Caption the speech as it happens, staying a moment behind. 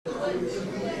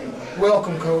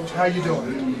Welcome, Coach. How you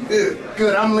doing? Good.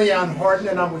 Good. I'm Leon Horton,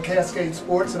 and I'm with Cascade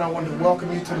Sports, and I wanted to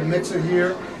welcome you to the mixer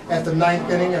here at the 9th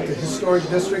inning at the historic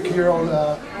district here on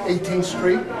 18th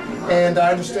Street. And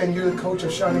I understand you're the coach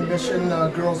of Shining Mission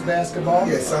girls basketball.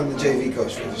 Yes, I'm the JV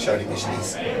coach for the Shining Mission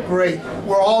East. Great.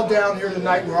 We're all down here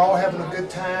tonight. We're all having a good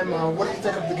time. What do you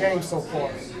think of the game so far?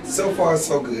 So far,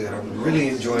 so good. I'm really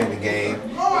enjoying the game.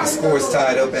 The score is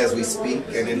tied up as we speak,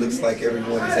 and it looks like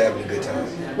everyone is having a good time.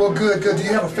 Well, good, good. Do you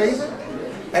have a favorite?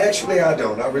 Actually, I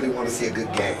don't. I really want to see a good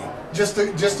game. Just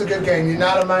a good game. You're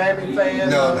not a Miami fan?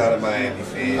 No, not a Miami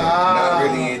fan. Not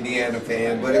really an Indiana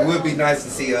fan, but it would be nice to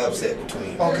see an upset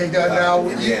between. Okay, now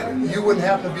Indiana. You wouldn't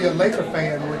happen to be a Laker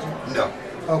fan, would you? No.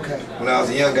 Okay. When I was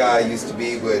a young guy, I used to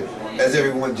be, but as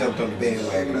everyone jumped on the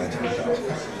bandwagon, I jumped off.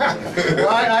 Well,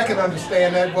 I can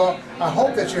understand that. Well, I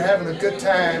hope that you're having a good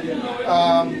time.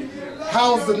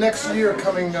 How's the next year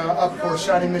coming up for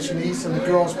Shining Mission East and the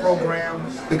girls program?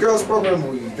 The girls program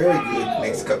will be very good the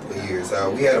next couple of years.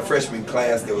 We had a freshman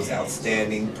class that was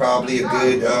outstanding. Probably a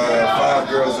good 5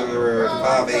 girls that were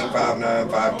 5'8", 5'9",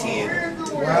 5'10".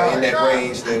 Wow. In that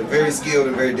range. They're very skilled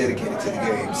and very dedicated to the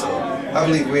game. So I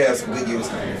believe we have some good years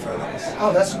coming in front of us.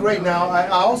 Oh, that's great. Now, I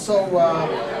also,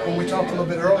 when we talked a little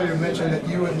bit earlier, mentioned that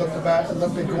you had looked at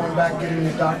going back getting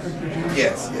your doctorate degree.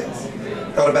 Yes, yes.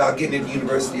 Thought about getting at the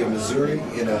University of Missouri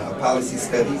in policy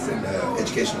studies and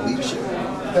educational leadership.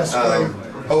 That's great.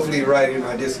 Hopefully writing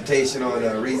my dissertation on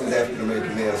reasons African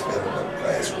American males fail in public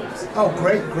classrooms. Oh,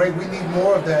 great, great. We need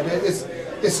more of that.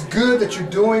 It's good that you're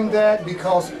doing that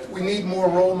because we need more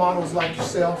role models like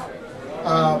yourself.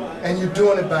 And you're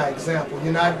doing it by example.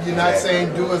 You're not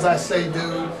saying do as I say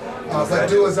do, but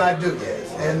do as I do. Yes.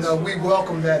 And we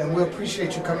welcome that, and we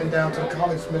appreciate you coming down to the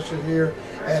college mission here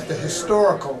at the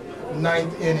historical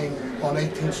 9th inning on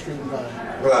 18th Street and Vine.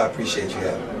 Well, I appreciate you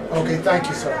having me. Okay, thank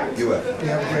you, sir. You're welcome. You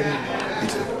have a great evening. You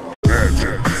too.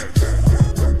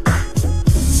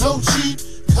 So cheap,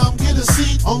 come get a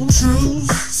seat on True's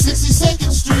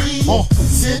 62nd Street.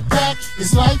 Sit back,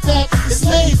 it's like that, it's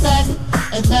laid back,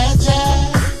 and Mad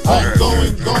Jack. I'm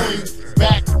going,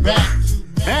 back.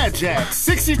 Mad Jack,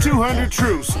 6200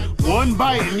 Truce. One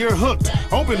bite and you're hooked.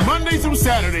 Open Monday through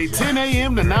Saturday, 10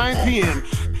 a.m. to 9 p.m.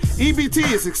 EBT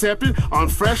is accepted on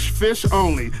fresh fish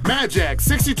only. Mad Jack,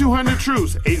 6200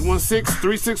 Truce,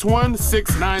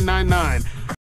 816-361-6999.